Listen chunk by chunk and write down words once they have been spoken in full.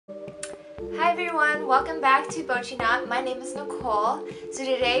everyone, welcome back to Bochiknot. My name is Nicole. So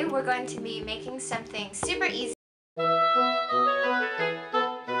today we're going to be making something super easy.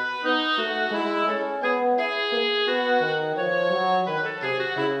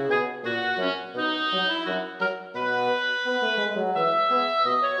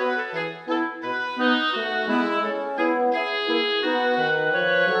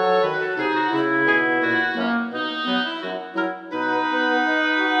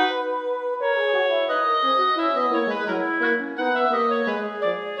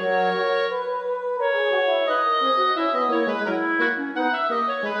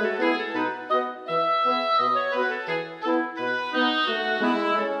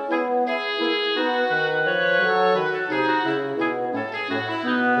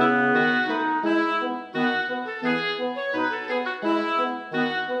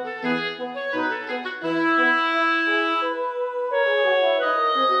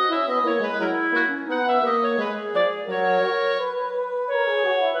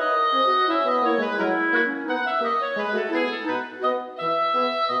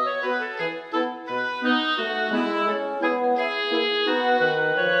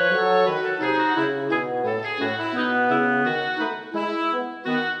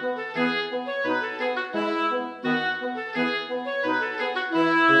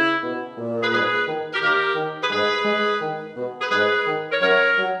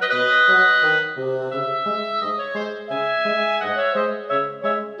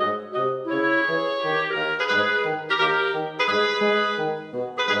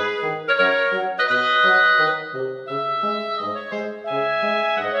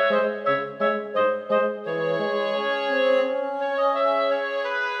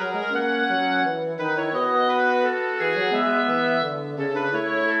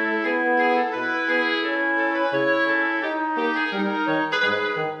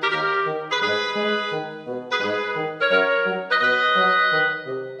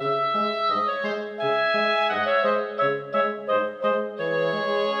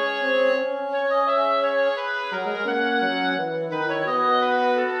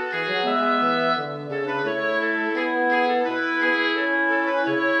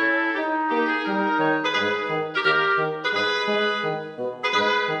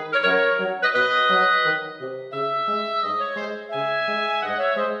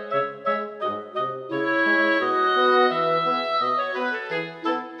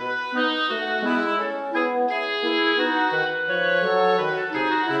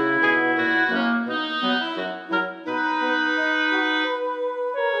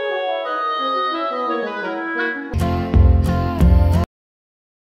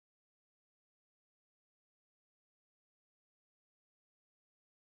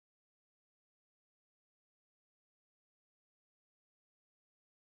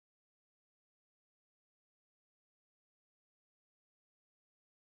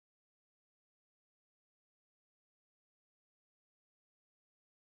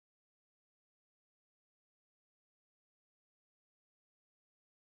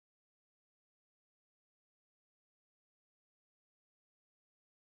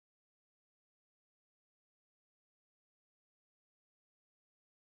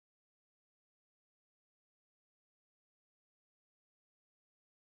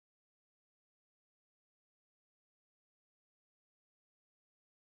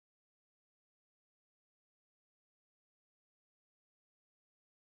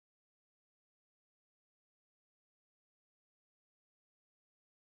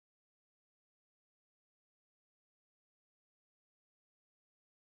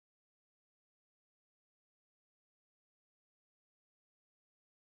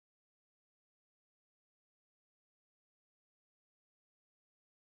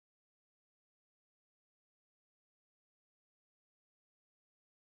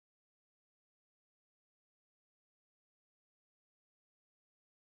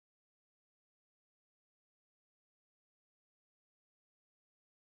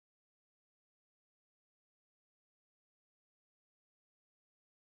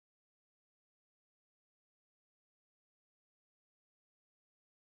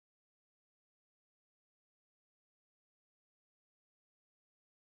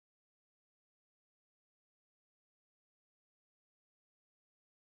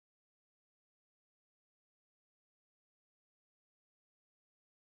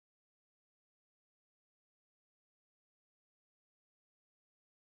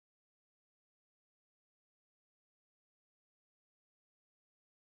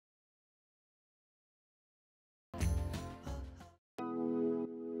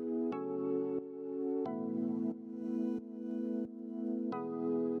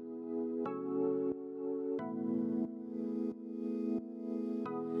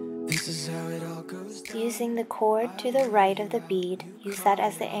 Using the cord to the right of the bead, use that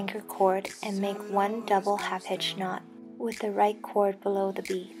as the anchor cord and make one double half hitch knot with the right cord below the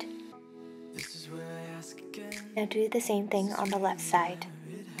bead. Now do the same thing on the left side.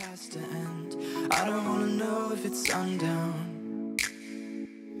 I don't wanna know if it's sundown.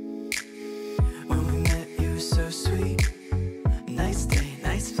 When we met, you were so sweet. Nice day,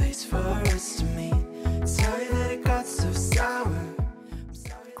 nice place for us to meet. Sorry that it got so sour.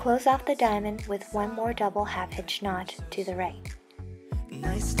 Close off the diamond with one more double half hitch knot to the right.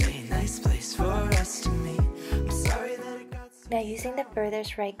 Nice day, nice place for us to meet. I'm sorry that it got so. Now using the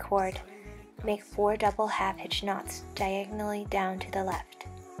furthest right cord, make 4 double half hitch knots diagonally down to the left.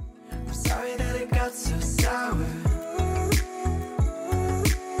 I'm sorry that it got so sour.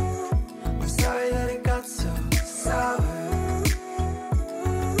 I'm sorry that it got so sour.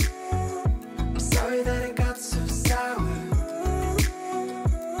 I'm sorry that it got so sour.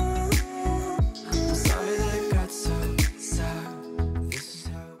 I'm sorry that it got so sour. This is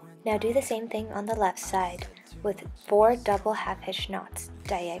how it went. Now do the same thing on the left side with 4 double half hitch knots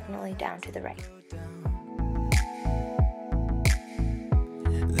diagonally down to the right.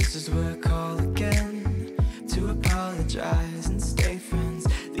 This is where I call again to apologize and stay friends.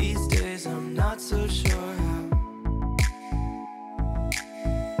 These days I'm not so sure how.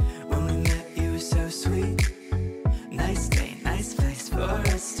 When we met, you were so sweet. Nice day, nice place for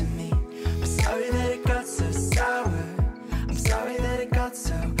us to meet. I'm sorry that it got so sour. I'm sorry that it got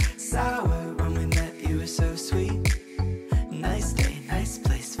so sour. When we met, you were so sweet. Nice day, nice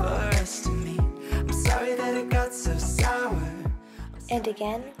place for us to meet. I'm sorry that it got so sour. And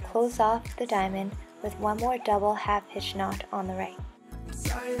again, close off the diamond with one more double half hitch knot on the right. I'm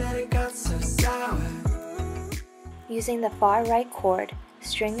sorry that it got so sour. Using the far right cord,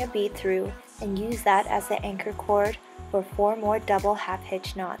 string a bead through and use that as the anchor cord for 4 more double half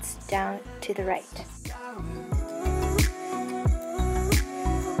hitch knots down to the right.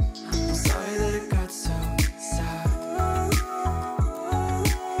 I'm sorry that it got so sour.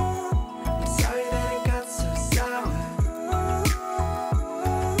 I'm sorry that it got so sour.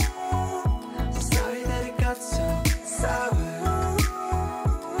 I'm sorry that it got so sour.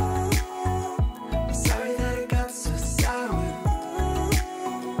 I'm sorry that it got so sour.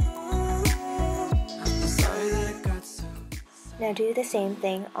 I'm sorry that it got so. Now do the same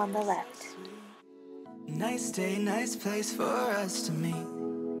thing on the left. Nice day, nice place for us to meet.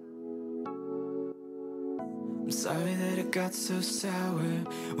 I'm sorry that it got so sour.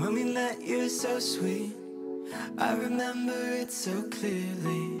 When we met, you were so sweet. I remember it so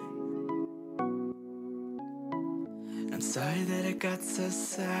clearly. I'm sorry that it got so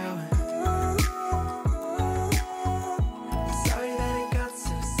sour. I'm sorry that it got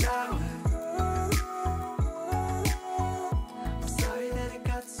so sour. I'm sorry that it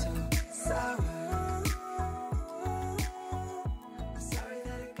got so sour. I'm sorry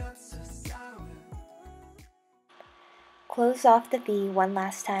that it got so sour. Close off the V one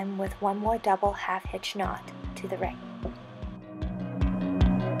last time with one more double half hitch knot to the right.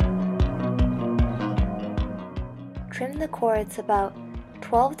 Trim the cords about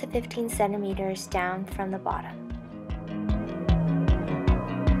 12 to 15 centimeters down from the bottom.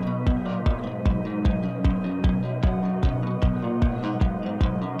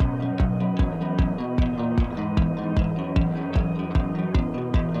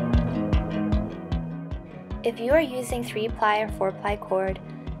 If you are using 3-ply or 4-ply cord,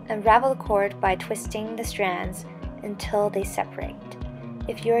 unravel the cord by twisting the strands until they separate.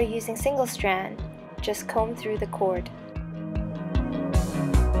 If you are using single strand, just comb through the cord.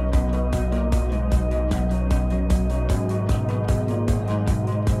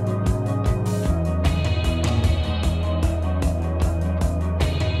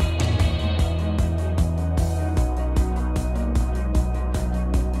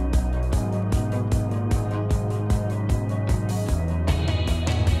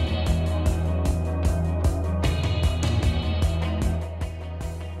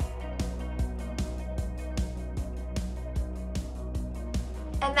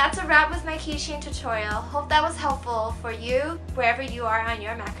 And that's a wrap with my keychain tutorial. Hope that was helpful for you wherever you are on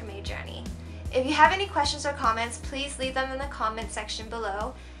your macrame journey. If you have any questions or comments, please leave them in the comment section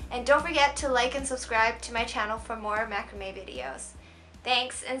below. And don't forget to like and subscribe to my channel for more macrame videos.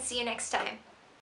 Thanks and see you next time.